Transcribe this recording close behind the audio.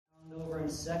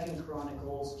2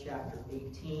 Chronicles chapter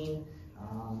 18.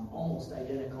 Almost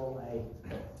identical. I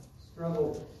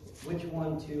struggled which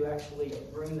one to actually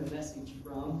bring the message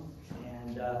from.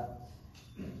 And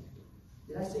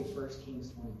did I say 1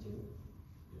 Kings 22?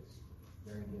 Yes.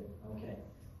 Very good. Okay.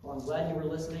 Well, I'm glad you were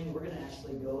listening. We're going to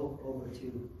actually go over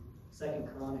to 2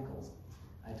 Chronicles.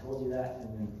 I told you that,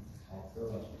 and then I'll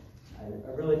throw it.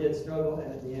 I really did struggle,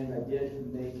 and at the end I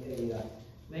did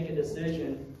make a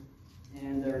decision.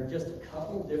 And there are just a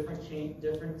couple different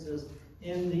differences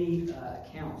in the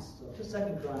accounts. So just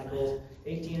 2 Chronicles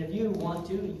 18. If you want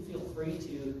to, you feel free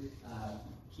to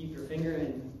keep your finger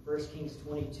in 1 Kings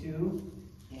 22,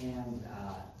 and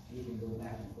you can go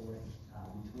back and forth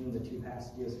between the two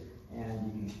passages,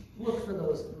 and you can look for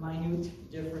those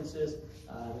minute differences.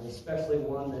 There's especially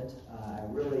one that I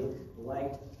really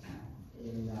liked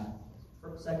in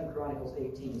 2 Chronicles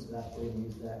 18, so that's where we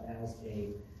use that as a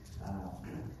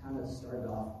kind of start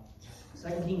off. 2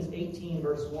 Kings 18,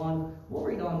 verse 1. We'll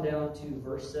read on down to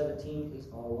verse 17. Please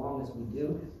follow along as we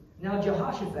do. Now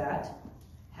Jehoshaphat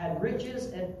had riches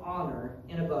and honor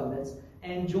in abundance,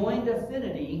 and joined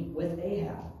affinity with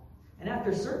Ahab. And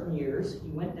after certain years, he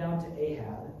went down to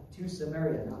Ahab, to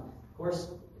Samaria. Now, of course,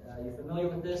 you're familiar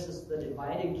with this. This is the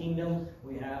divided kingdom.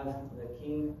 We have the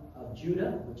king of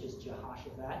Judah, which is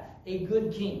Jehoshaphat, a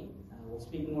good king. We'll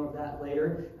speak more of that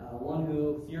later. One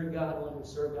who feared God, one who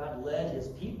served God, led his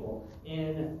people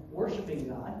in worshiping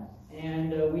God.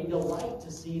 And we delight to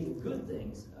see the good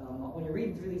things. When you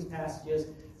read through these passages,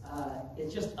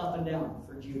 it's just up and down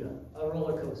for Judah, a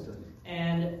roller coaster.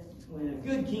 And when a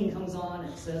good king comes on,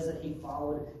 it says that he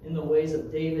followed in the ways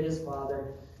of David, his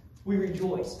father, we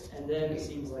rejoice. And then it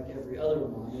seems like every other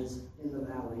one is in the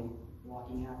valley,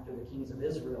 walking after the kings of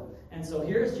Israel. And so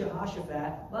here's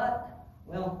Jehoshaphat, but,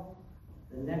 well,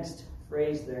 the next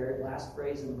phrase there, last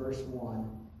phrase in verse 1,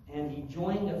 and he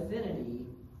joined affinity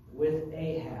with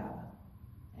Ahab.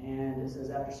 And it says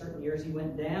after certain years he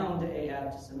went down to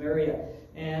Ahab, to Samaria.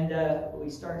 And we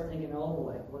start thinking, oh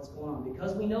boy, what's going on?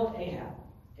 Because we know Ahab.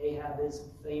 Ahab is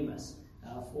famous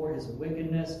for his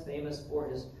wickedness, famous for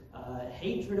his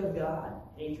hatred of God,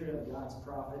 hatred of God's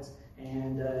prophets,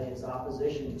 and his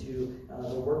opposition to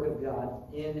the work of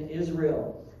God in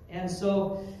Israel. And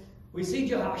so we see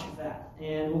Jehoshaphat,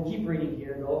 and we'll keep reading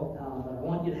here though, but I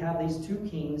want you to have these two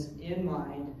kings in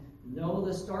mind, know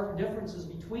the stark differences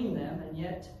between them, and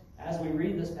yet as we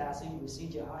read this passage, we see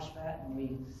Jehoshaphat, and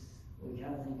we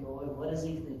kind of think, oh, what is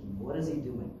he thinking? What is he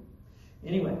doing?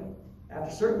 Anyway,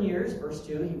 after certain years, verse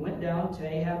 2, he went down to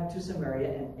Ahab to Samaria,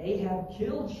 and Ahab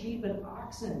killed sheep and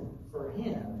oxen for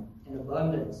him in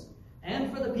abundance,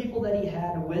 and for the people that he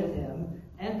had with him,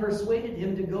 and persuaded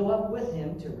him to go up with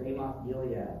him to Ramoth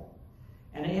Gilead.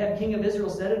 And Ahab, king of Israel,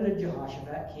 said unto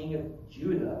Jehoshaphat, king of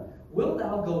Judah, wilt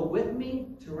thou go with me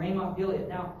to Ramoth Gilead?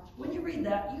 Now, when you read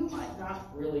that, you might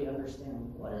not really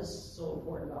understand what is so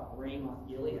important about Ramoth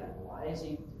Gilead. Why is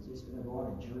he just going to go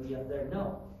on a journey up there?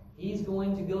 No, he's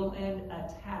going to go and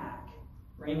attack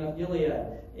Ramoth Gilead.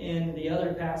 In the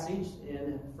other passage,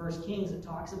 in 1 Kings, it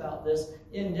talks about this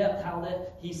in depth, how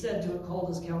that he said to it, called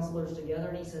his counselors together,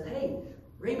 and he said, hey,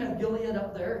 Ramoth Gilead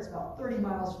up there, it's about 30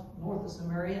 miles north of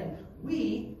Samaria, and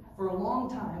we, for a long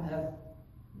time, have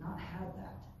not had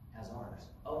that as ours.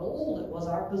 Of old it was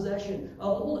our possession.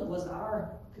 Of old it was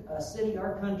our city,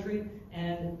 our country,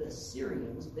 and the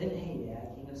Syrians,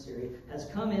 Ben-Hadad, king of Syria, has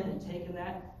come in and taken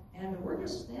that, and we're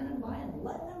just standing by and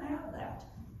letting them have that.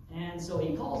 And so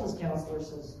he calls his counselor,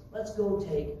 says, let's go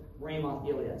take Ramoth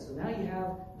Gilead. So now you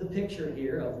have the picture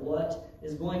here of what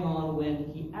is going on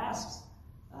when he asks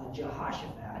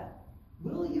Jehoshaphat,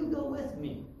 will you go with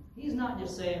me? He's not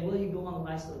just saying, will you go on a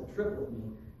nice little trip with me?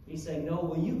 He's saying, no,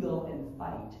 will you go and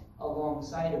fight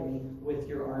alongside of me with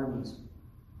your armies?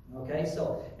 Okay,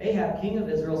 so Ahab, king of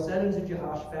Israel, said unto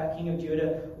Jehoshaphat, king of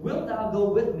Judah, wilt thou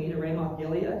go with me to Ramoth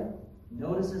Gilead?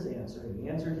 Notice his answer. He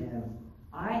answered him,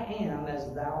 I am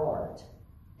as thou art,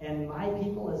 and my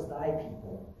people as thy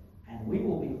people, and we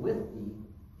will be with thee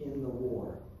in the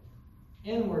war.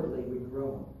 Inwardly we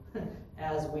groan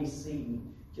as we see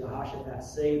Jehoshaphat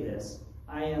say this,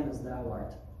 I am as thou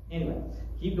art. Anyway,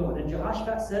 keep going. And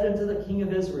Jehoshaphat said unto the king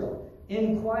of Israel,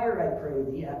 inquire, I pray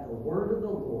thee, at the word of the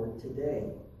Lord today.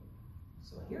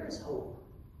 So here is hope.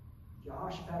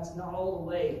 Jehoshaphat's not all the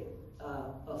way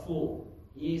a fool.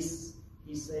 He's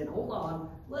saying, hold on,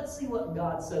 let's see what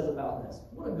God says about this.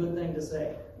 What a good thing to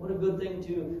say. What a good thing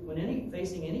to, when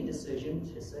facing any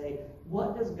decision, to say,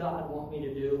 what does God want me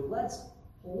to do? Let's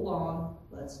hold on,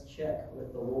 let's check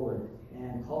with the Lord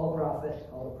and call the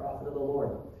prophet of the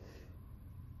Lord.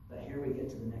 But here we get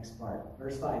to the next part.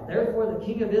 Verse 5, therefore the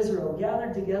king of Israel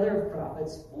gathered together of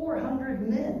prophets 400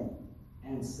 men,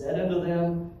 and said unto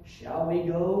them, Shall we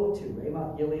go to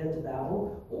Ramoth Gilead to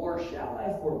battle, or shall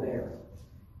I forbear?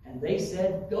 And they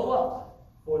said, Go up,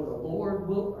 for the Lord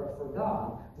will, or for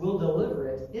God will deliver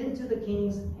it into the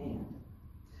king's hand.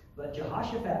 But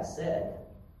Jehoshaphat said,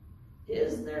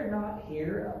 Is there not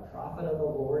here a prophet of the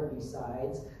Lord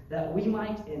besides, that we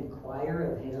might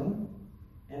inquire of him?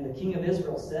 And the king of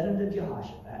Israel said unto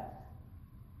Jehoshaphat,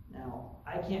 now,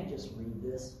 I can't just read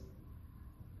this.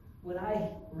 When I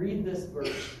read this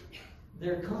verse,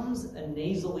 there comes a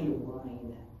nasally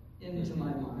whine into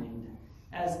my mind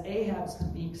as Ahab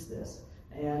speaks this.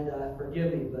 And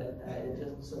forgive me, but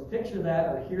so picture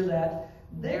that or hear that.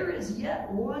 There is yet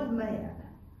one man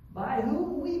by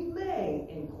whom we may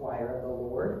inquire of the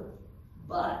Lord,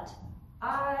 but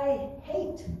I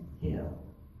hate him.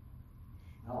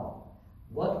 Oh,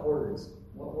 what words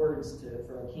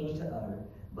for a king to utter.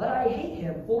 But I hate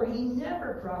him, for he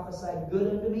never prophesied good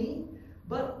unto me,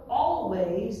 but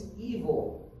always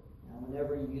evil. Now,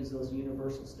 whenever you use those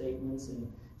universal statements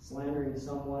and slandering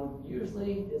someone,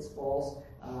 usually it's false.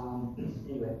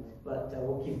 Anyway, but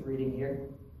we'll keep reading here.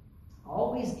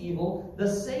 Always evil.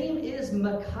 The same is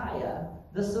Micaiah,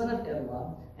 the son of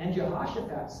Imlah. And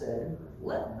Jehoshaphat said,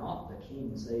 Let not the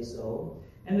king say so.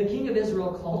 And the king of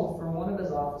Israel called for one of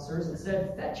his officers and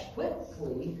said, Fetch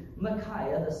quickly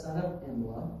Micaiah, the son of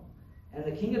Imlah. And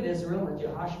the king of Israel and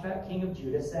Jehoshaphat, king of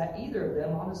Judah, sat either of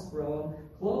them on his throne,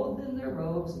 clothed in their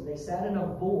robes, and they sat in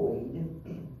a void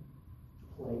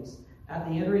place at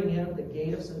the entering in of the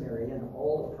gate of Samaria, and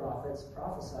all the prophets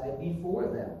prophesied before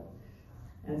them.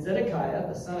 And Zedekiah,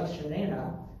 the son of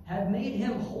Chenaanah, had made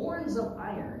him horns of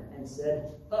iron, and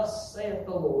said, Thus saith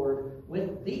the Lord,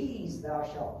 with these thou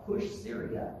shalt push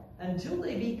Syria, until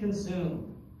they be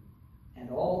consumed.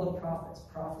 And all the prophets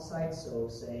prophesied so,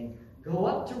 saying, Go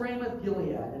up to Ramoth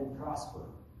Gilead, and prosper,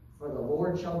 for the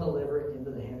Lord shall deliver it into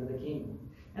the hand of the king.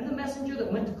 And the messenger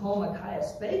that went to call Micaiah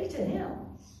spake to him,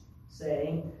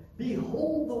 saying,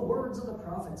 Behold, the words of the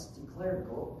prophets declare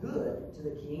good to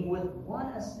the king with one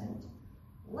assent.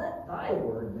 Let thy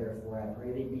word, therefore, I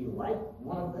pray thee, be like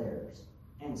one of theirs,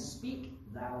 and speak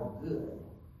thou good.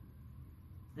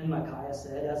 And Micaiah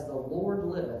said, As the Lord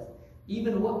liveth,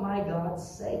 even what my God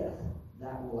saith,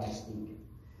 that will I speak.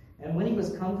 And when he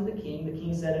was come to the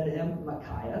king said unto him,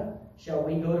 Micaiah, shall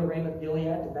we go to Ramoth Gilead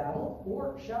to battle,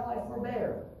 or shall I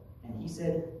forbear? And he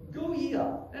said, Go ye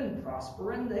up, and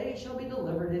prosper, and they shall be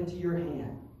delivered into your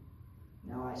hand.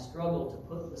 Now I struggle to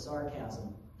put the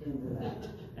sarcasm into that,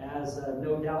 as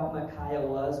no doubt Micaiah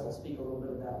was. We'll speak a little bit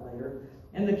of that later.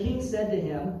 And the king said to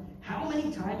him, How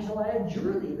many times shall I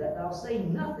adjure thee that thou say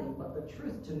nothing but the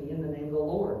truth to me in the name of the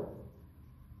Lord?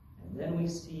 And then we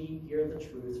hear the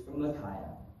truth from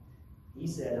Micaiah. He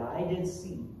said, I did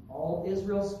see all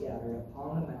Israel scattered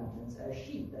upon the mountains as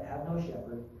sheep that have no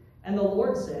shepherd. And the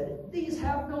Lord said, These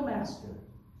have no master.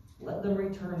 Let them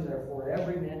return, therefore,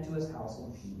 every man to his house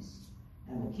in peace.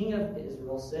 And the king of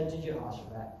Israel said to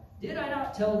Jehoshaphat, Did I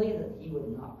not tell thee that he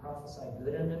would not prophesy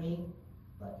good unto me,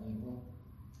 but evil?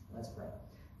 Let's pray.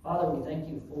 Father, we thank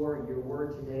you for your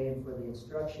word today and for the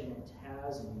instruction it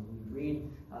has. And we read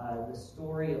the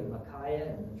story of Micaiah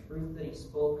and the truth that he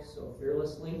spoke so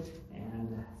fearlessly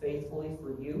and faithfully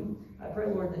for you. I pray,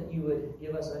 Lord, that you would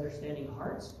give us understanding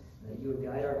hearts, that you would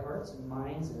guide our hearts and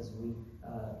minds as we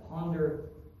ponder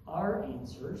our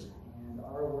answers and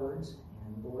our words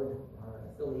and, Lord, our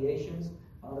affiliations.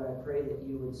 Father, I pray that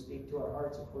you would speak to our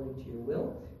hearts according to your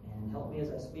will, and help me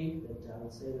as I speak, that I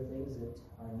would say the things that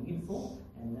are needful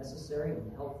and necessary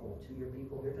and helpful to your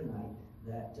people here tonight,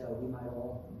 that we might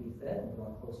all be fed and draw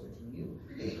closer to you.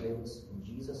 I pray this in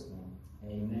Jesus' name.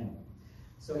 Amen.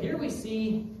 So here we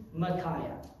see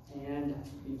Micaiah. And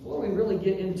before we really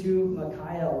get into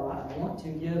Micaiah a lot, I want to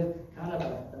give kind of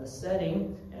a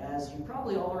setting, as you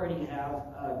probably already have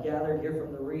gathered here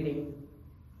from the reading.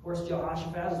 Of course,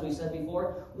 Jehoshaphat, as we said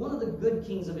before, one of the good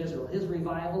kings of Israel. His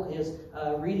revival, his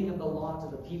reading of the law to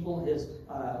the people, his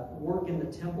work in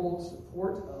the temple,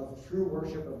 support of true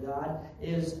worship of God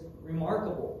is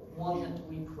remarkable. One that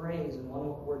we praise and one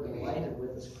that we're delighted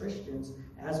with as Christians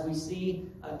as we see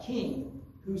a king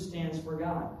who stands for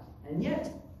God. And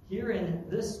yet, here in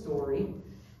this story,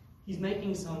 he's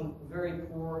making some very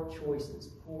poor choices,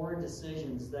 poor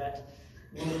decisions that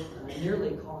will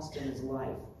nearly cost him his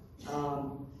life.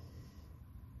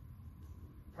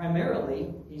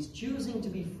 Primarily, he's choosing to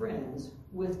be friends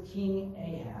with King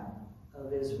Ahab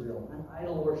of Israel, an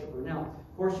idol worshiper. Now,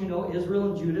 of course, you know Israel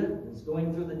and Judah is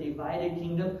going through the divided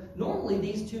kingdom. Normally,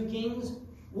 these two kings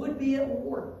would be at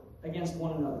war against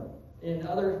one another. In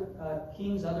other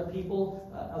kings, other people,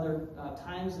 other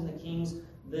times in the kings,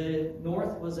 The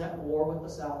north was at war with the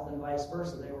south and vice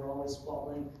versa. They were always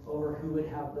squabbling over who would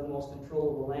have the most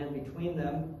control of the land between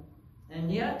them.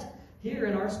 And yet, here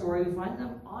in our story, we find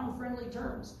them on friendly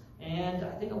terms. And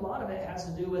I think a lot of it has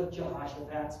to do with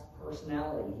Jehoshaphat's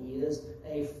personality. He is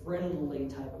a friendly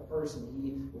type of person.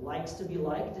 He likes to be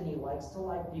liked, and he likes to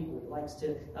like people. He likes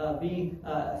to be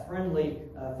a friendly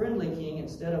king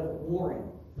instead of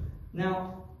warring.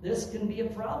 Now, this can be a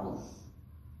problem,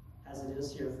 as it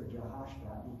is here for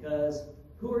Jehoshaphat, because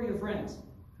who are your friends?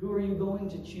 Who are you going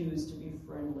to choose to be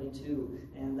friendly to?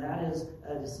 And that is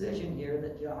a decision here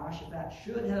that Jehoshaphat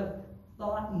should have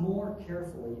thought more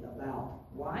carefully about.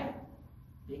 Why?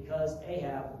 Because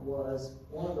Ahab was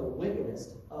one of the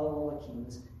wickedest of all the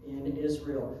kings in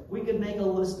Israel. We could make a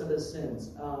list of his sins.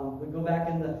 We go back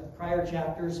in the prior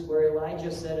chapters where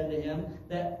Elijah said unto him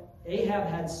that Ahab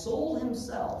had sold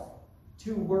himself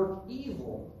to work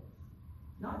evil,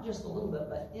 not just a little bit,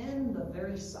 but in the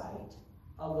very sight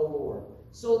of the Lord,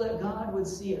 so that God would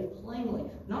see it plainly,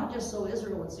 not just so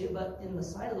Israel would see it, but in the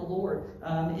sight of the Lord,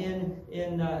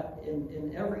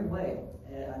 in every way,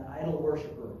 an idol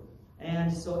worshiper.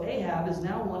 And so Ahab is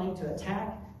now wanting to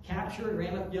attack, capture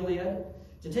Ramoth Gilead,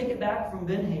 to take it back from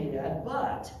Ben-Hadad,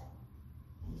 but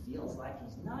he feels like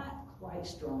he's not quite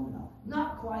strong enough,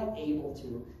 not quite able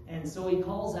to, and so he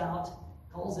calls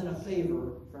in a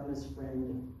favor from his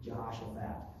friend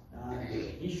Jehoshaphat.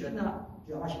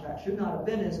 Jehoshaphat should not have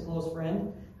been his close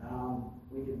friend.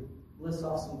 We could list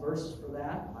off some verses for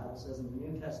that. The Bible says in the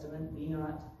New Testament, be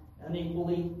not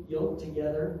unequally yoked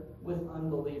together with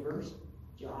unbelievers.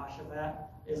 Jehoshaphat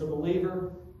is a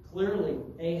believer. Clearly,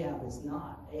 Ahab is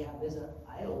not. Ahab is an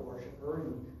idol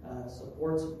worshiper and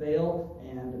supports Baal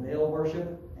and Baal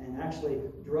worship, and actually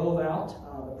drove out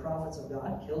the prophets of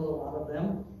God, killed a lot of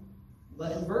them.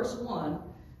 But in verse 1,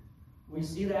 we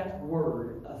see that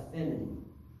word, affinity.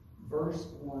 Verse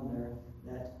 1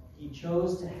 there, that he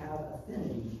chose to have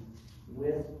affinity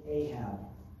with Ahab.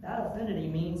 That affinity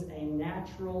means a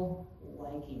natural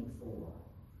liking for.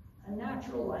 A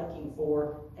natural liking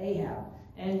for Ahab.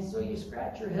 And so you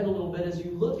scratch your head a little bit as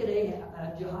you look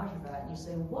at Jehoshaphat, and you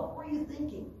say, what were you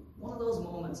thinking? One of those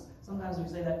moments, sometimes we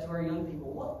say that to our young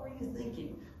people. What were you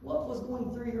thinking? What was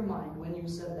going through your mind when you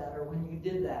said that or when you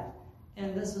did that?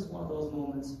 And this is one of those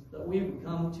moments that we would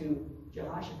come to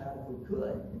Jehoshaphat, if we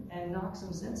could, and knock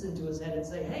some sense into his head and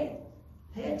say, hey,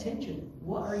 pay attention.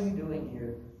 What are you doing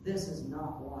here? This is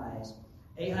not wise.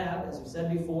 Ahab, as we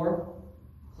said before,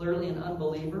 clearly an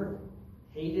unbeliever,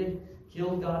 hated,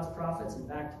 killed God's prophets. In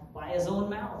fact, by his own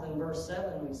mouth in verse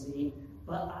 7 we see,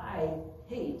 but I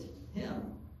hate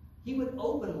him. He would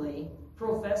openly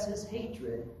profess his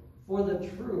hatred for the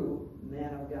true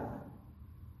man of God.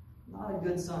 Not a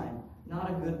good sign.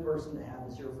 Not a good person to have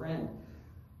as your friend.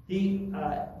 He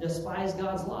despised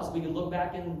God's laws. We could look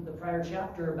back in the prior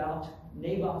chapter about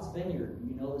Naboth's vineyard.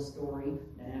 You know the story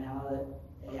and how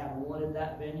Ahab wanted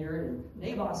that vineyard. And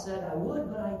Naboth said, I would,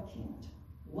 but I can't.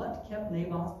 What kept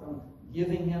Naboth from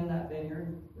giving him that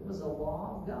vineyard? It was a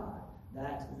law of God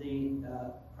that the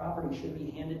property should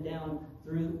be handed down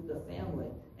through the family.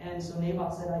 And so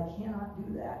Naboth said, I cannot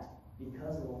do that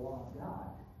because of the law of God.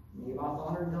 Naboth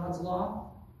honored God's law.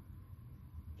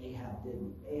 Ahab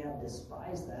didn't. Ahab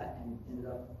despised that, and ended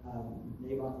up,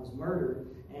 Naboth was murdered,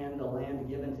 and the land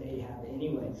given to Ahab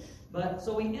anyway. But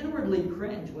so we inwardly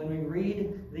cringe when we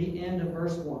read the end of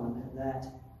verse 1 that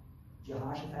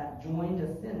Jehoshaphat joined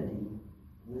affinity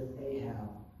with Ahab.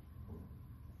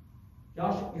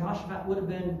 Jehoshaphat would have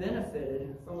been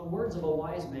benefited from the words of a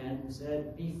wise man who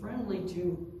said, be friendly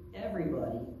to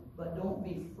everybody, but don't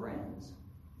be friends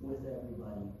with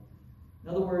everybody. In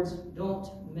other words,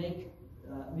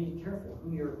 be careful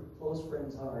who your close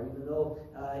friends are. Even though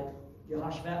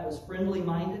Jehoshaphat was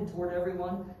friendly-minded toward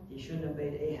everyone, he shouldn't have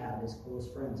made Ahab his close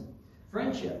friends.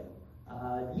 Friendship,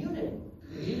 unity.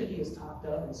 Unity is talked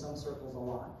of in some circles a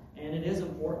lot, and it is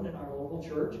important in our local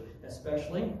church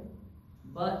especially.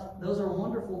 But those are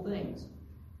wonderful things.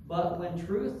 But when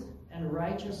truth and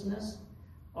righteousness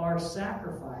are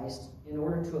sacrificed in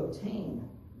order to obtain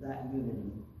that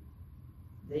unity,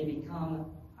 they become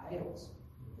idols.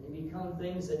 They become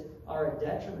things that are a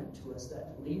detriment to us,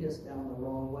 that lead us down the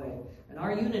wrong way. And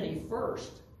our unity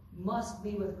first must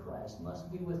be with Christ,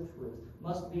 must be with truth,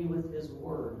 must be with His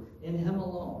Word, in Him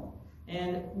alone.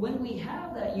 And when we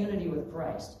have that unity with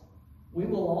Christ, we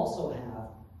will also have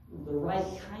the right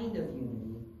kind of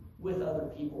unity with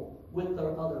other people, with the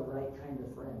other right kind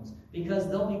of friends, because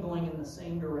they'll be going in the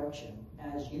same direction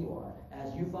as you are.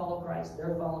 As you follow Christ,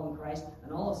 they're following Christ,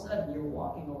 and all of a sudden you're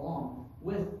walking along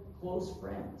with close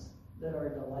friends that are a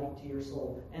delight to your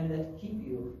soul, and that keep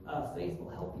you faithful,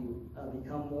 help you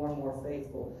become more and more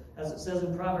faithful. As it says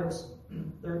in Proverbs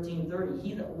 13:30,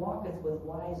 he that walketh with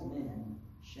wise men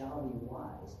shall be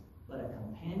wise, but a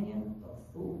companion of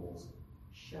fools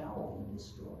shall be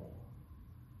destroyed.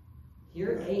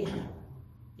 Here Ahab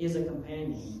is a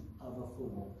companion of a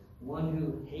fool, one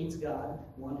who hates God,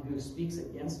 one who speaks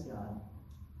against God.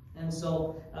 And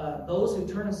so those who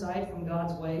turn aside from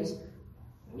God's ways,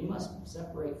 we must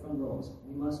separate from those.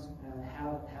 We must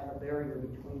have a barrier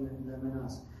between them and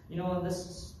us. You know, and this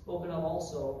is spoken of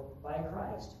also by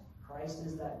Christ. Christ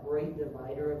is that great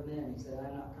divider of men. He said,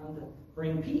 I'm not come to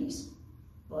bring peace,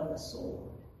 but a sword.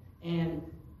 And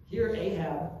here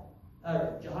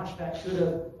Jehoshaphat should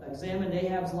have examined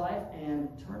Ahab's life and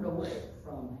turned away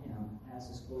from him as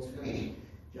his close friend.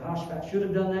 Jehoshaphat should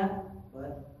have done that,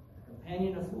 but a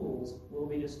companion of fools will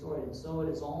be destroyed. And so it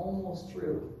is almost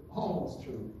true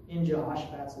in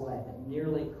Jehoshaphat's life. It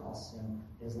nearly costs him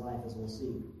his life, as we'll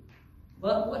see.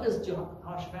 But what does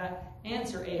Jehoshaphat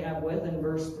answer Ahab with in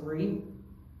verse 3?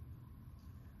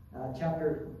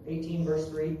 Chapter 18, verse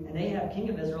 3. And Ahab, king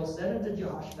of Israel, said unto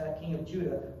Jehoshaphat, king of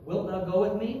Judah, wilt thou go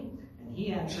with me? And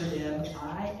he answered him,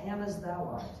 I am as thou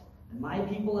art, and my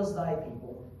people as thy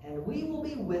people, and we will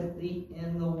be with thee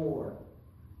in the war.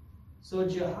 So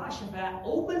Jehoshaphat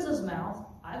opens his mouth,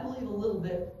 I believe a little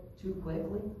bit too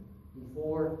quickly,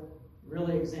 before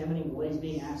really examining what he's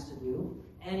being asked to do.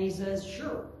 And he says,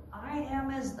 sure, I am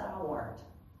as thou art.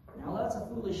 Now that's a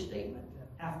foolish statement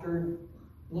after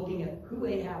looking at who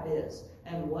Ahab is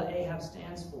and what Ahab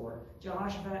stands for.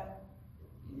 Jehoshaphat,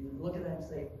 you look at that and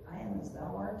say, I am as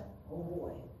thou art? Oh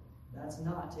boy, that's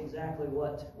not exactly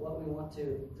what we want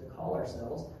to call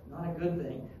ourselves. Not a good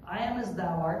thing. I am as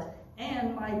thou art,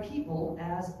 and my people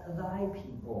as thy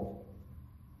people.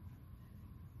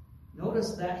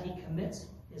 Notice that he commits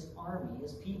his army,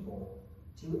 his people,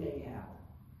 to Ahab.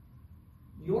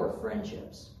 Your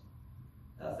friendships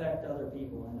affect other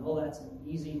people. I know that's an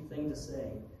easy thing to say,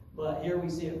 but here we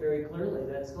see it very clearly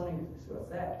that it's going to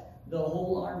affect the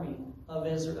whole army of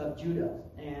Israel, of Judah,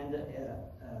 and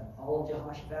all of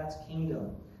Jehoshaphat's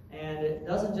kingdom. And it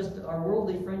doesn't just, our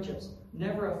worldly friendships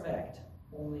never affect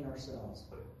only ourselves.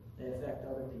 They affect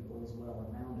other people as well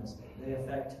around us. They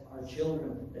affect our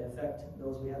children. They affect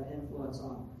those we have influence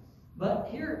on. But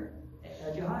here,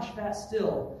 Jehoshaphat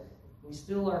we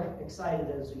still are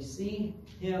excited as we see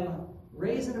him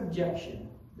raise an objection.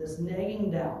 This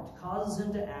nagging doubt causes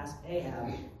him to ask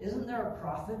Ahab, isn't there a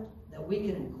prophet that we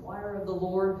can inquire of the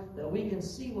Lord, that we can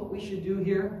see what we should do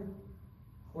here?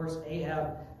 Of course,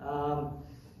 Ahab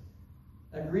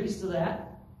agrees to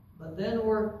that, but then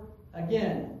we're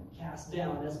again cast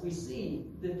down as we see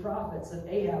the prophets that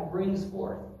Ahab brings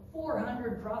forth.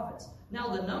 400 prophets.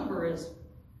 Now the number is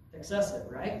excessive,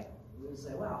 right? We would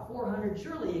say, wow, 400,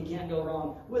 surely you can't go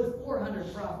wrong with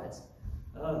 400 prophets.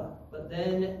 But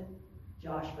then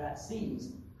Jehoshaphat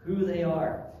sees who they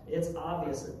are. It's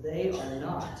obvious that they are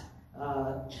not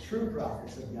true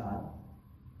prophets of God.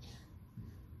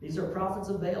 These are prophets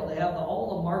of Baal. They have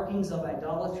all the markings of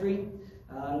idolatry,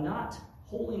 not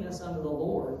holiness unto the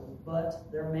Lord,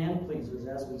 but they're man-pleasers,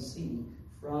 as we see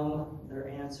from their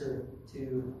answer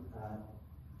to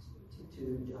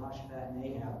Jehoshaphat and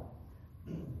Ahab.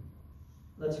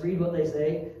 Let's read what they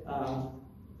say.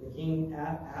 The king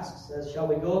says, shall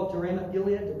we go up to Ramoth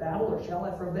Gilead to battle, or shall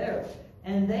I forbear?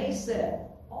 And they said,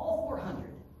 all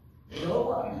 400, go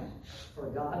up, for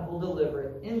God will deliver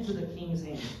it into the king's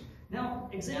hand. Now,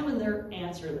 examine their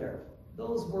answer there.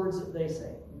 Those words that they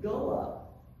say, go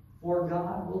up, for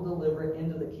God will deliver it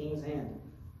into the king's hand.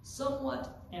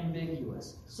 Somewhat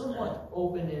ambiguous, somewhat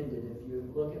open-ended, if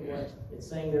you look at what it's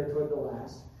saying there toward the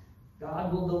last.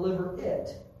 God will deliver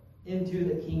it into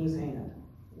the king's hand.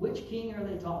 Which king are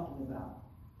they talking about?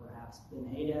 Perhaps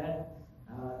Ben-Hadad?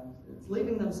 It's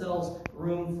leaving themselves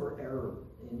room for error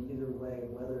in either way,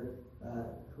 whether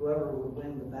whoever would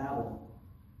win the battle.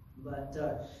 But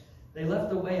they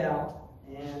left a way out,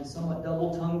 and somewhat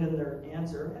double-tongued in their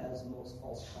answer, as most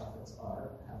false prophets are,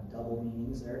 have double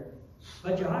meanings there.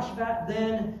 But Jehoshaphat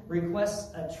then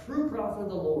requests a true prophet of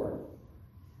the Lord.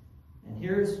 And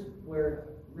here's where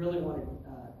I really want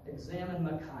to examine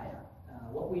Micaiah,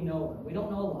 what we know. We don't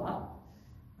know a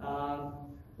lot.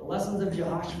 The lessons of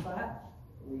Jehoshaphat,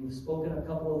 we've spoken a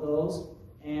couple of those,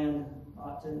 and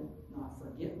ought to not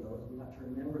forget those. We ought to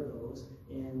remember those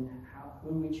in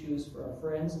who we choose for our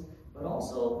friends. But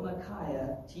also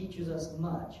Micaiah teaches us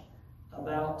much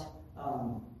about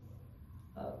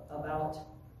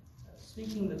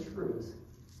speaking the truth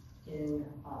in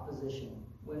opposition,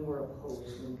 when we're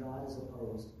opposed, when God is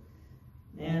opposed.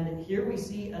 And here we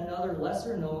see another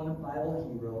lesser-known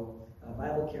Bible hero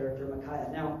Bible character, Micaiah.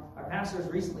 Now, our pastor has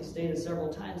recently stated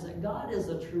several times that God is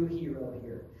a true hero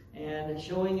here, and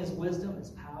showing his wisdom, his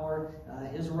power,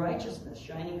 his righteousness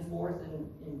shining forth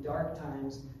in dark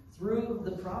times through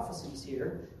the prophecies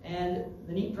here. And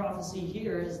the neat prophecy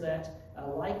here is that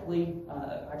actually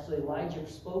Elijah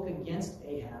spoke against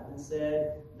Ahab and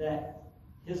said that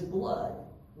his blood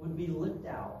would be licked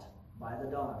out by the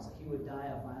dogs, that he would die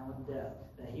a violent death,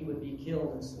 that he would be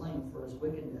killed and slain for his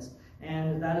wickedness.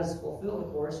 And that is fulfilled,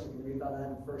 of course. You can read about that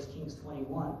in 1 Kings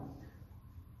 21.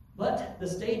 But the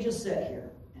stage is set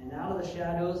here, and out of the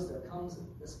shadows there comes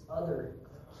this other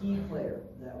key player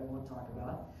that we want to talk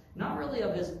about. Not really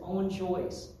of his own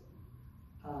choice.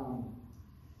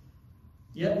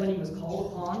 Yet when he was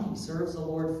called upon, he serves the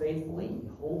Lord faithfully.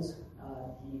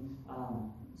 He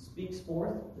speaks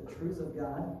forth the truth of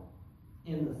God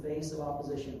in the face of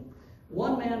opposition.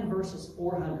 One man versus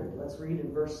 400. Let's read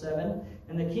in verse 7.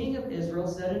 And the king of Israel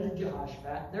said unto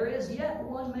Jehoshaphat, There is yet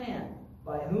one man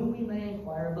by whom we may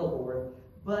inquire of the Lord,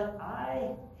 but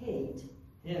I hate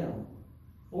him.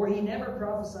 For he never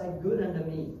prophesied good unto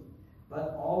me,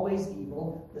 but always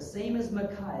evil. The same as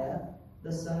Micaiah,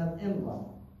 the son of Imlah.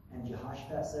 And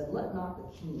Jehoshaphat said, Let not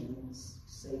the king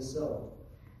say so.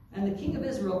 And the king of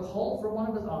Israel called for one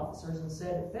of his officers and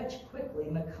said, Fetch quickly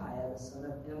Micaiah, the son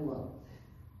of Imlah.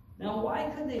 Now, why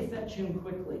could they fetch him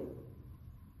quickly?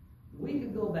 We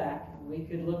could go back and we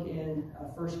could look in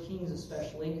 1 Kings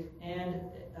especially, and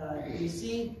we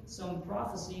see some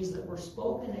prophecies that were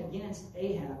spoken against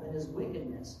Ahab and his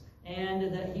wickedness,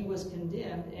 and that he was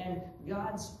condemned, and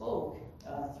God spoke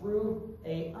through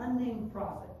an unnamed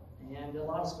prophet. And a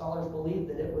lot of scholars believe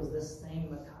that it was this same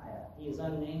Micaiah. He is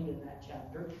unnamed in that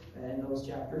chapter, in those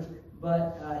chapters,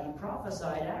 but he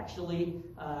prophesied actually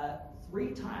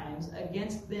 3 times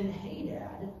against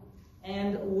Ben-Hadad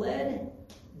and led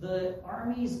the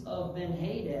armies of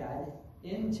Ben-Hadad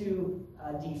into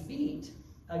defeat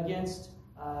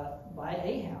by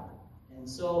Ahab. And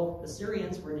so the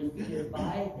Syrians were defeated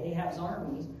by Ahab's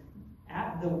armies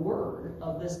at the word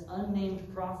of this unnamed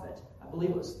prophet. I believe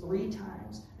it was 3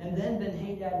 times. And then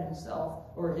Ben-Hadad himself,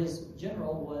 or his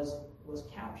general, was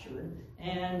captured.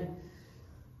 And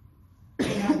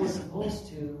Ahab was supposed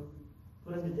to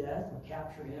put him to death, or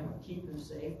capture him, or keep him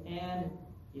safe. And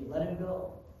he let him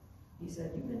go. He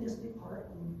said, You can just depart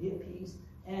and be at peace.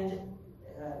 And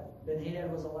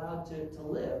Ben-Hadad was allowed to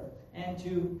live and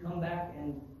to come back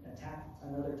and attack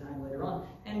another time later on.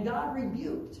 And God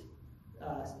rebuked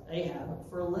Ahab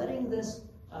for letting this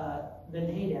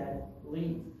Ben-Hadad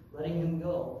leave, letting him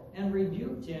go, and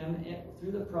rebuked him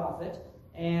through the prophet.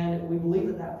 And we believe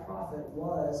that that prophet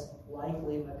was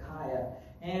likely Micaiah.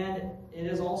 And it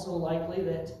is also likely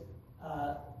that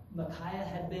Micaiah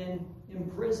had been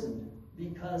imprisoned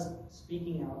because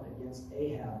speaking out against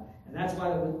Ahab. And that's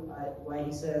why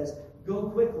he says, Go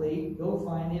quickly, go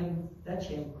find him, fetch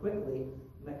him quickly,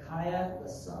 Micaiah the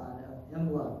son of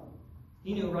Imlah.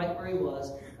 He knew right where he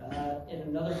was. In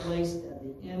another place at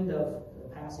the end of the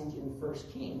passage in 1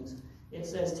 Kings, it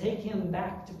says, Take him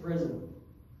back to prison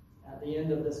at the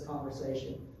end of this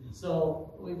conversation.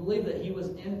 So we believe that he was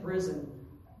in prison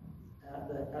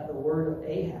at the word of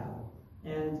Ahab.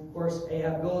 And of course,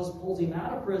 Ahab goes, pulls him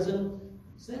out of prison,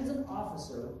 sends an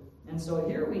officer. And so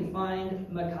here we find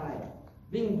Micaiah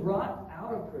being brought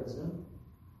out of prison,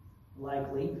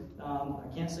 likely.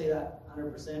 I can't say that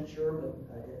 100% sure,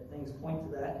 but things point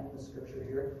to that in the scripture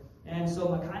here. And so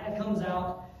Micaiah comes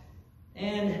out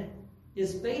and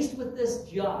is faced with this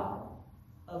job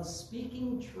of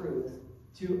speaking truth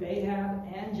to Ahab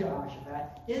and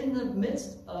Jehoshaphat in the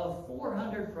midst of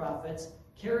 400 prophets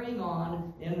carrying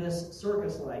on in this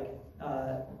circus-like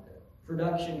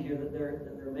production here that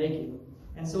they're making.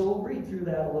 And so we'll read through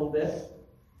that a little bit.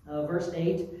 Verse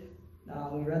 8,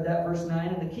 we read that. Verse 9,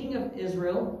 And the king of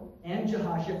Israel and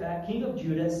Jehoshaphat, king of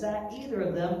Judah, sat either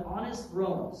of them on his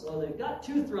throne. So they've got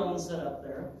 2 thrones set up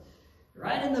there,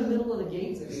 right in the middle of the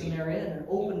gates of Samaria, in an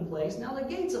open place. Now the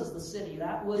gates of the city,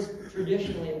 that was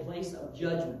traditionally a place of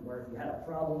judgment, where if you had a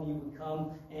problem, you would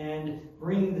come and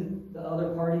bring the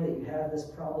other party that you had this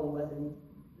problem with. And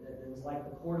it was like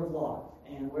the court of law,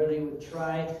 and where they would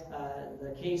try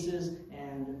the cases,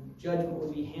 and judgment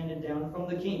would be handed down from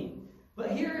the king.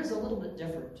 But here is a little bit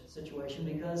different situation,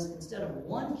 because instead of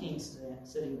one king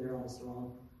sitting there on his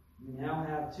throne, you now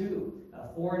have 2.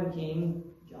 A foreign king,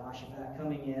 Jehoshaphat,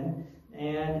 coming in,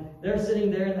 and they're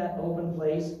sitting there in that open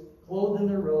place, clothed in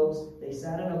their robes. They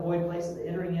sat in a void place at the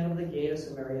entering in of the gate of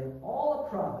Samaria. All the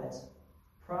prophets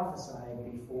prophesied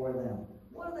before them.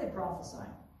 What are they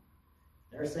prophesying?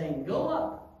 They're saying, Go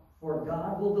up, for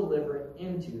God will deliver it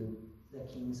into the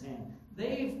king's hand.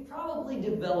 They've probably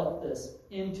developed this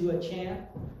into a chant,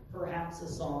 perhaps a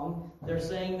song. They're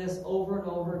saying this over and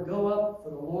over. Go up, for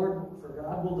the Lord, for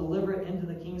God will deliver it into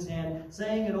the king's hand.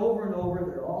 Saying it over and over.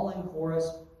 They're all in chorus.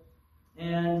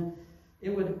 And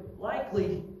it would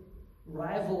likely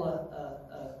rival a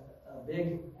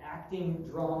big acting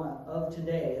drama of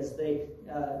today as they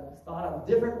thought of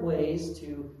different ways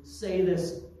to say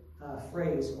this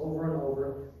phrase over and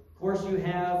over. Of course, you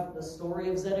have the story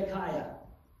of Zedekiah.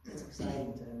 It's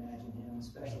exciting to imagine him,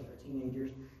 especially for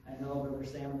teenagers. I know Brother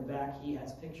Sam in the back, he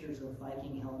has pictures of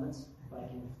Viking helmets.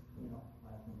 Viking, I don't know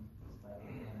if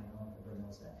everyone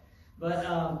knows that. But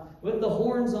with the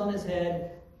horns on his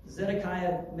head,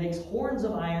 Zedekiah makes horns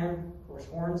of iron. Of course,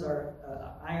 horns are,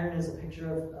 iron is a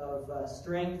picture of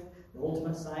strength, the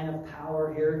ultimate sign of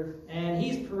power here. And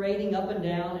he's parading up and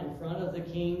down in front of the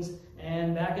kings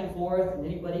and back and forth. And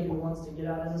anybody who wants to get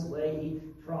out of his way, he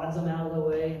prods them out of the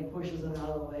way and pushes them out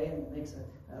of the way and makes a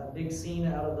big scene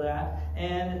out of that.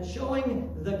 And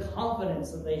showing the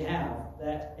confidence that they have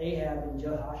that Ahab and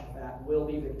Jehoshaphat will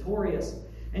be victorious.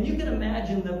 And you can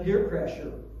imagine the peer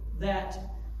pressure that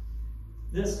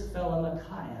this fellow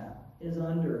Micaiah is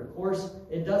under. Of course,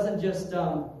 it doesn't just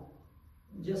start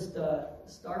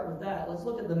with that. Let's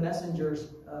look at the messenger's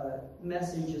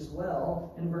message as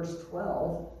well. In verse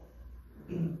 12,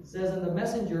 it says, and the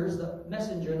messenger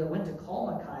that went to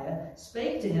call Micaiah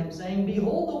spake to him, saying,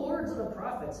 Behold the words of the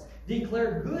prophets,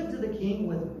 declare good to the king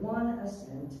with one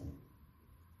assent.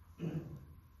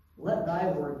 Let thy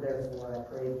word, therefore, I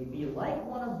pray thee, be like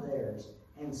one of theirs,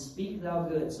 and speak thou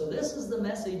good. So this is the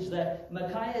message that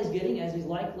Micaiah is getting as he's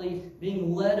likely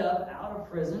being led up out of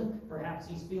prison. Perhaps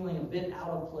he's feeling a bit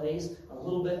out of place, a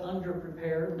little bit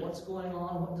underprepared. What's going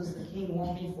on? What does the king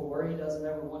want me for? He doesn't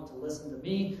ever want to listen to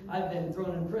me. I've been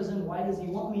thrown in prison. Why does he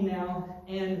want me now?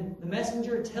 And the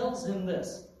messenger tells him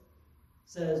this.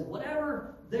 Says,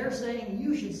 whatever they're saying,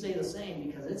 you should say the same,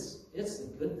 because it's a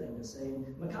good thing to say.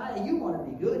 Micaiah, you want to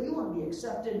be good. You want to be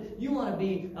accepted. You want to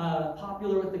be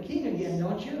popular with the king again,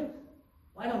 don't you?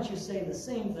 Why don't you say the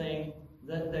same thing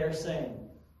that they're saying?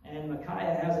 And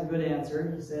Micaiah has a good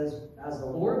answer. He says, as the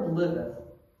Lord liveth,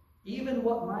 even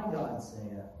what my God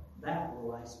saith, that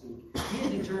will I speak. He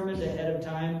had determined ahead of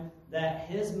time that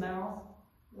his mouth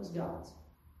was God's.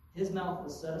 His mouth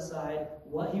was set aside.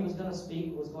 What he was going to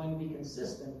speak was going to be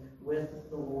consistent with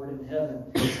the Lord in heaven.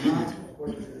 It's not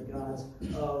according to the gods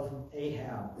of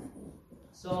Ahab.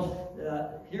 So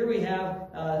here we have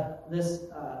this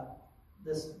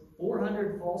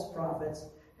 400 false prophets.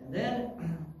 And then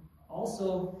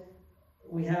also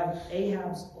we have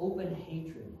Ahab's open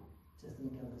hatred to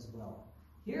think of as well.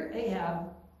 Here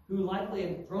Ahab, who likely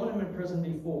had thrown him in prison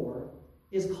before,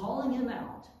 is calling him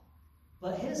out.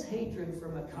 But his hatred for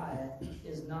Micaiah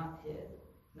is not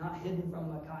hidden from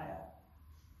Micaiah.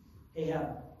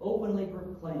 Ahab openly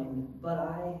proclaimed, but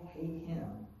I hate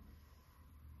him.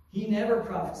 He never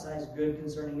prophesies good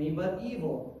concerning me, but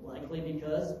evil, likely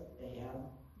because Ahab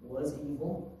was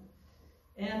evil.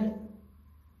 And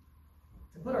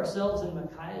to put ourselves in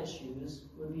Micaiah's shoes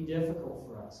would be difficult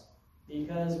for us,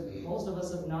 because most of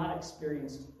us have not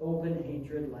experienced open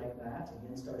hatred like that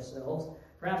against ourselves.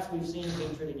 Perhaps we've seen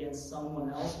hatred against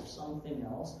someone else or something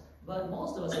else, but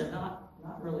most of us have not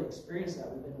really experienced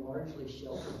that. We've been largely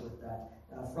sheltered with that,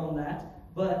 from that.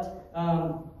 But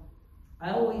I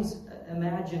always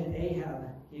imagine Ahab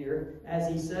here as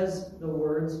he says the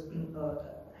words,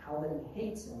 how that he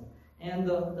hates him, and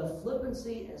the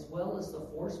flippancy as well as the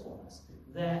forcefulness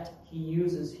that he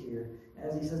uses here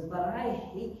as he says, but I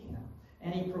hate him.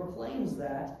 And he proclaims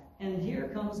that, and here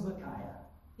comes Micaiah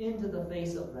into the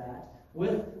face of that,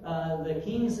 with the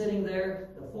king sitting there,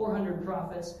 the 400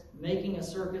 prophets making a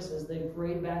circus as they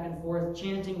parade back and forth,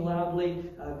 chanting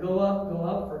loudly, go up,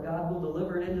 for God will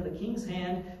deliver it into the king's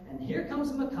hand. And here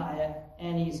comes Micaiah,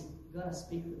 and he's going to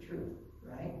speak the truth,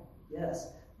 right?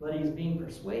 Yes, but he's being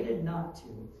persuaded not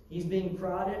to. He's being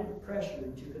prodded,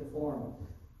 pressured to conform.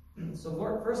 So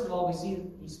first of all, we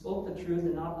see he spoke the truth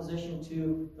in opposition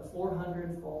to the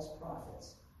 400 false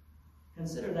prophets.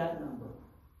 Consider that number.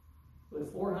 Would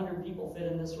 400 people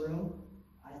fit in this room?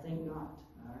 I think not.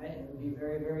 All right, it would be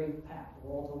very, very packed,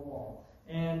 wall to wall.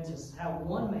 And to have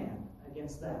one man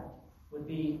against that would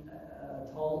be a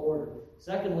tall order.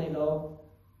 Secondly, though,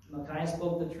 Micaiah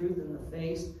spoke the truth in the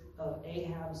face of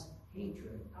Ahab's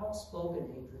hatred, outspoken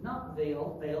hatred, not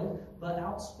veiled, but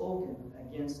outspoken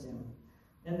against him.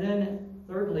 And then,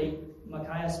 thirdly,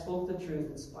 Micaiah spoke the truth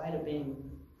in spite of being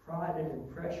prodded and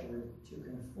pressured to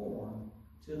conform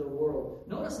to the world.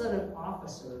 Notice that an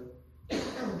officer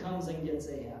comes and gets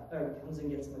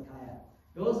Micaiah.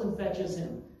 Goes and fetches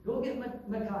him. Go get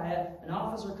Micaiah. An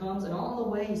officer comes, and on the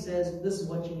way he says, this is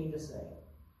what you need to say.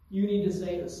 You need to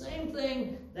say the same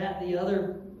thing that the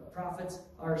other prophets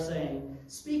are saying.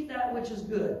 Speak that which is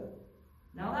good.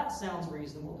 Now that sounds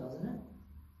reasonable, doesn't it?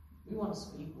 We want to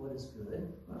speak what is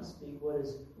good. We want to speak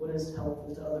what is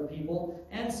helpful to other people.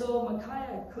 And so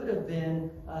Micaiah could have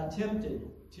been tempted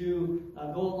to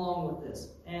go along with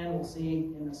this. And we'll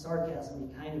see in the sarcasm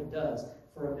he kind of does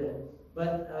for a bit.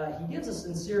 But he gives a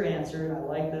sincere answer, and I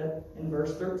like that in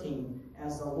verse 13.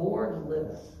 As the Lord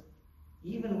liveth,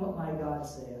 even what my God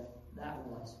saith, that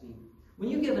will I speak. When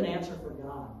you give an answer for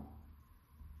God,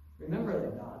 remember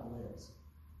that God lives.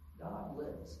 God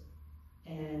lives.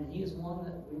 And he is one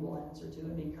that we will answer to,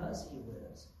 and because he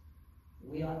lives,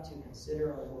 we ought to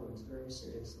consider our words very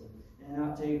seriously and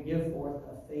ought to give forth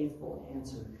a faithful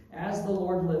answer. As the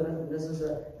Lord liveth, and this is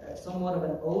somewhat of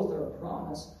an oath or a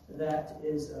promise that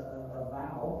is a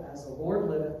vow, as the Lord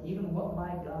liveth, even what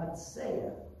my God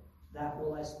saith, that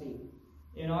will I speak.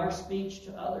 In our speech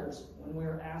to others, when we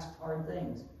are asked hard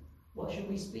things, what should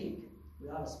we speak? We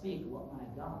ought to speak what my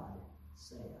God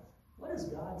saith. What does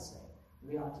God say?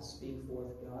 We ought to speak forth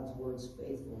God's words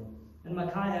faithfully. And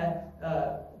Micaiah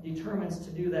determines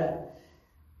to do that.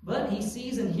 But he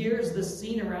sees and hears the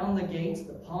scene around the gates,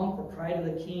 the pomp, the pride of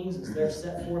the kings as they're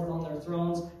set forth on their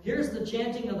thrones. Here's the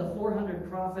chanting of the 400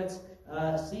 prophets.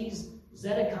 Sees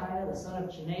Zedekiah, the son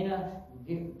of Chenaanah,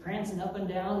 prancing up and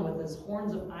down with his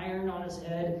horns of iron on his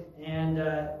head. And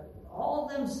all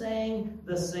of them saying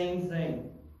the same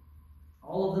thing.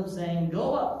 All of them saying,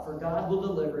 go up, for God will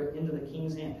deliver it into the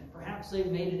king's hand. Perhaps they've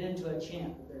made it into a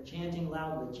chant. They're chanting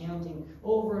loudly, chanting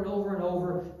over and over and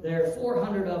over. There are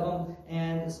 400 of them.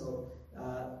 And so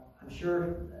I'm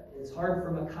sure it's hard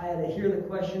for Micaiah to hear the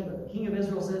question, but the king of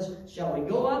Israel says, shall we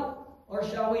go up or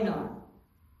shall we not?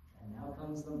 And now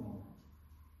comes the moment.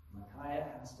 Micaiah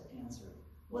has to answer.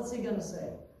 What's he going to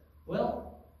say?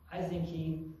 Well, I think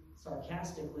he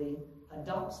sarcastically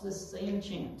adopts this same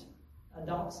chant.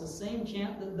 Adopts the same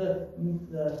chant that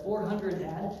the 400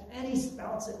 had, and he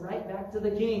spouts it right back to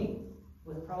the king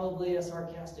with probably a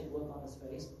sarcastic look on his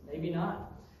face. Maybe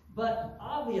not. But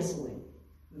obviously,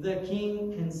 the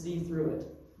king can see through it.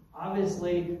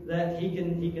 Obviously, that he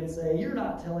can say, you're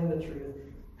not telling the truth.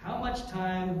 How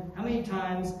many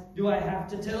times do I have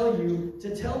to tell you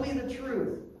to tell me the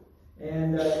truth?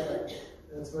 And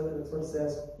that's what it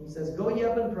says. He says, go ye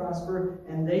up and prosper,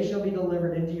 and they shall be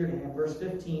delivered into your hand. Verse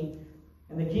 15.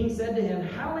 And the king said to him,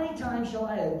 how many times shall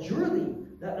I adjure thee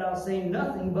that thou say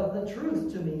nothing but the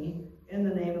truth to me in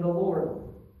the name of the Lord?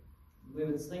 We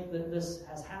would think that this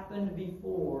has happened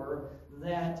before,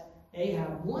 that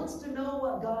Ahab wants to know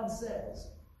what God says.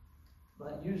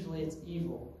 But usually it's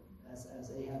evil, as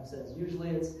Ahab says. Usually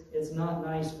it's not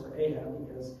nice for Ahab,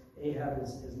 because Ahab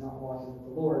is not walking with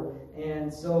the Lord.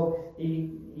 And so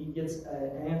he gets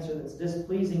an answer that's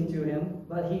displeasing to him.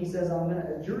 But he says, I'm going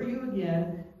to adjure you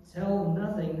again.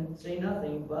 Say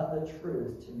nothing but the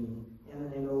truth to me in the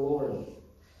name of the Lord.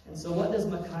 And so what does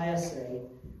Micaiah say?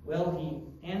 Well,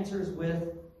 he answers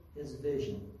with his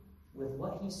vision, with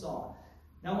what he saw.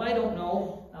 Now, I don't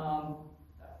know.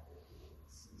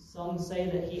 Some say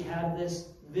that he had this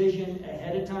vision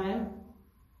ahead of time,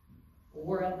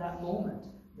 or at that moment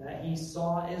that he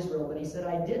saw Israel. But he said,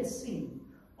 I did see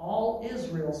all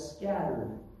Israel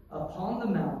scattered upon the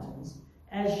mountains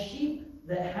as sheep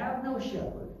that have no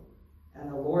shepherd. And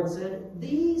the Lord said,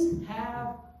 these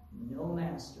have no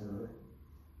master.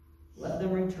 Let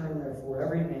them return, therefore,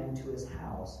 every man to his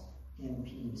house in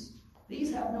peace.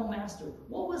 These have no master.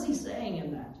 What was he saying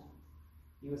in that?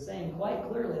 He was saying quite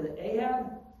clearly that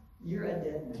Ahab, you're a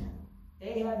dead man.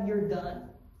 Ahab, you're done.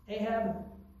 Ahab,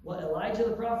 what Elijah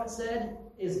the prophet said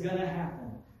is going to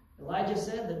happen. Elijah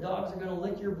said the dogs are going to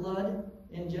lick your blood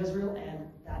in Jezreel, and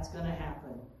that's going to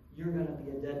happen. You're going to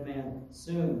be a dead man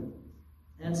soon.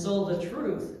 And so the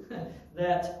truth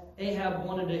that Ahab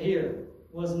wanted to hear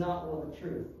was not the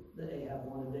truth that Ahab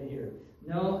wanted to hear.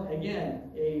 No,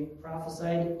 again, a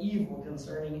prophesied evil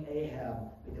concerning Ahab,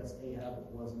 because Ahab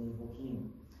was an evil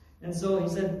king. And so he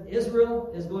said,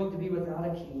 Israel is going to be without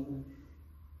a king.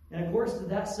 And of course, did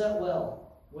that set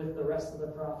well with the rest of the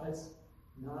prophets?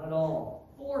 Not at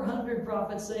all. 400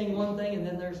 prophets saying one thing, and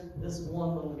then there's this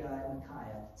one little guy,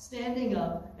 Micaiah, standing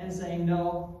up and saying,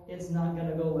 no, it's not going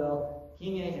to go well.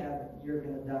 King Ahab, you're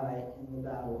going to die in the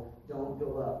battle. Don't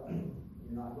go up.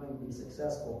 You're not going to be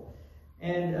successful.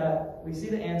 And we see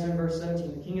the answer in verse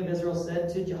 17. The king of Israel said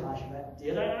to Jehoshaphat,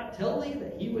 did I not tell thee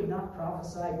that he would not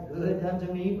prophesy good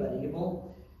unto me, but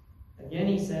evil? Again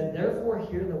he said, therefore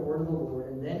hear the word of the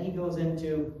Lord. And then he goes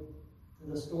into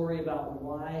the story about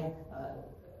why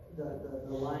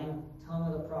the lying tongue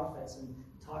of the prophets and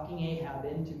talking Ahab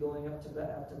into going up to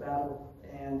battle,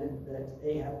 and that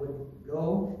Ahab would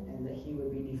go and that he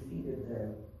would be defeated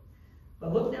there.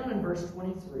 But look down in verse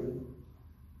 23.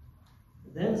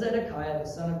 Then Zedekiah, the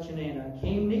son of Chenaanah,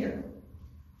 came near.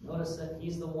 Notice that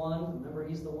he's the one, remember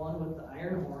he's the one with the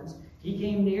iron horns. He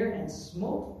came near and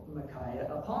smote Micaiah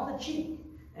upon the cheek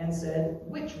and said,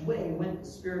 Which way went the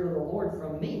Spirit of the Lord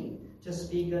from me to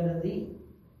speak unto thee?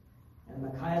 And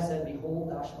Micaiah said, Behold,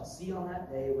 thou shalt see on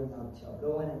that day when thou shalt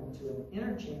go into an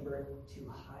inner chamber to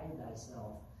hide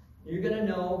thyself. You're going to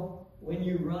know when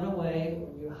you run away,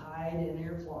 when you hide in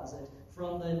your closet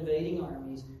from the invading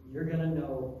armies, you're going to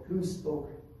know who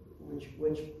spoke,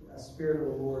 which Spirit of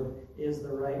the Lord is the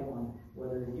right one,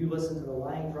 whether you listen to the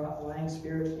lying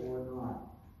spirit or not.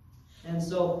 And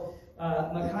so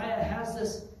Micaiah has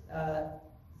this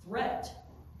threat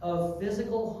of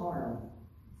physical harm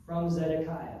from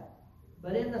Zedekiah.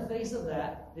 But in the face of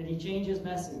that, did he change his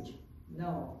message?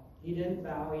 No. He didn't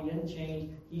bow. He didn't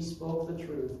change. He spoke the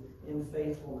truth in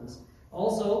faithfulness.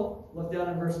 Also, look down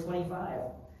in verse 25.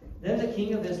 Then the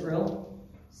king of Israel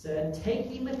said,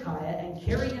 Take ye Micaiah and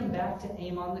carry him back to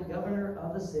Amon, the governor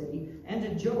of the city, and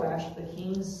to Joash, the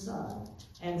king's son,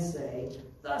 and say,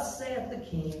 Thus saith the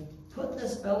king, Put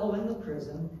this fellow in the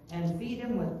prison, and feed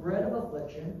him with bread of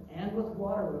affliction, and with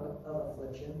water of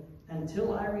affliction,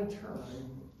 until I return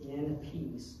in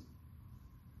peace.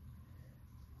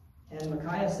 And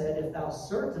Micaiah said, If thou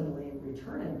certainly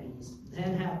return in peace,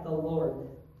 then hath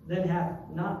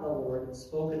not the Lord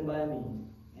spoken by me.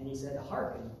 And he said,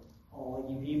 Hearken, all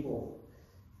ye people.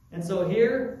 And so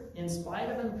here, in spite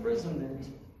of imprisonment,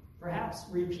 perhaps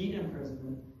repeat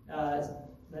imprisonment,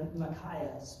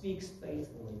 Micaiah speaks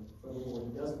faithfully for the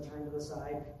Lord. He doesn't turn to the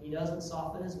side. He doesn't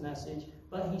soften his message,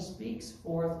 but he speaks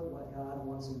forth what God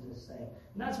wants him to say.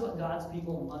 And that's what God's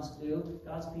people must do.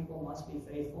 God's people must be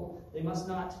faithful. They must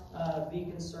not be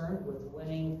concerned with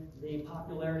winning the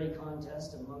popularity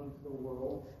contest among the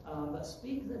world, but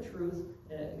speak the truth,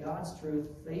 God's truth,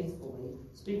 faithfully.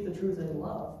 Speak the truth in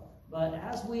love. But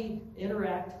as we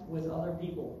interact with other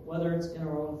people, whether it's in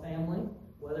our own family,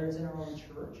 whether it's in our own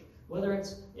church, whether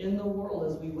it's in the world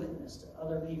as we witness to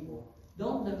other people,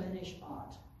 don't diminish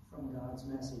aught from God's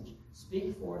message.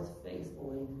 Speak forth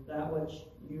faithfully that which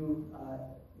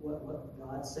what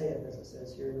God saith, as it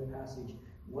says here in the passage.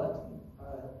 What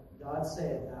God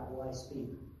saith, that will I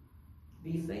speak.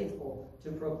 Be faithful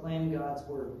to proclaim God's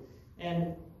word.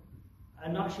 And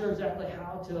I'm not sure exactly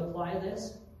how to apply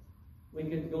this. We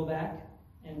could go back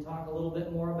and talk a little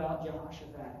bit more about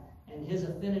Jehoshaphat and his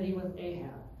affinity with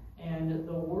Ahab, and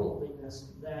the worldliness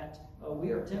that we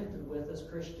are tempted with as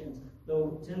Christians,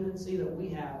 the tendency that we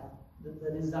have, the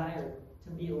desire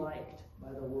to be liked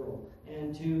by the world,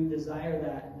 and to desire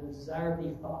that, and the desire to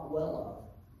be thought well of.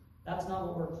 That's not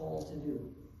what we're called to do.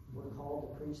 We're called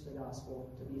to preach the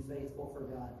gospel, to be faithful for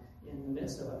God in the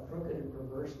midst of a crooked and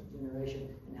perverse generation.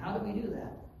 And how do we do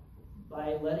that?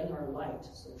 By letting our light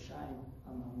so shine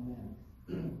among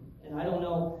men. And I don't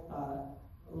know,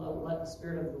 let the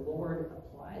Spirit of the Lord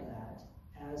apply that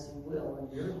as He will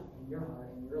in your heart,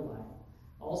 in your life.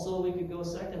 Also, we could go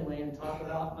secondly and talk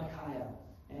about Micaiah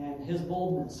and his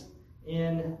boldness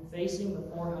in facing the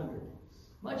 400.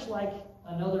 Much like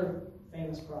another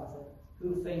famous prophet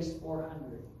who faced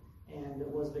 400 and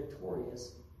was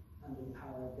victorious under the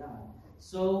power of God.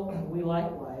 So we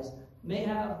likewise may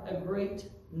have a great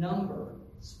number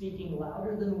speaking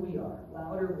louder than we are,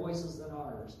 louder voices than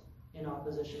ours, in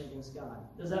opposition against God.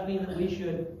 Does that mean that we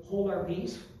should hold our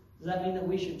peace? Does that mean that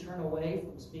we should turn away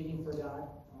from speaking for God?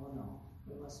 Oh no.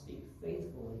 We must speak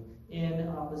faithfully in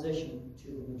opposition to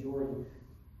the majority.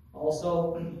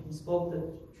 Also, he spoke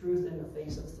the truth in the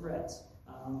face of threats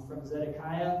from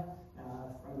Zedekiah,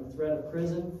 from the threat of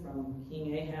prison, from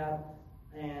King Ahab,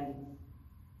 and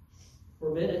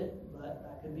forbid it, but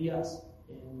that could be us.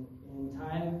 In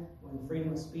time when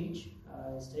freedom of speech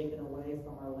is taken away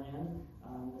from our land,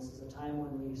 this is a time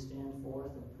when we stand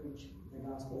forth and preach the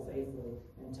gospel faithfully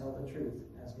and tell the truth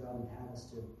as God would have us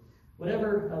to.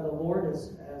 Whatever the Lord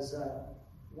has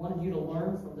wanted you to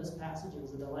learn from this passage, it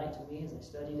was a delight to me as I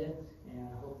studied it, and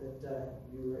I hope that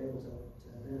you were able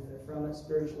to benefit from it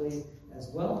spiritually as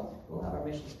well. We'll have our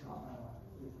missions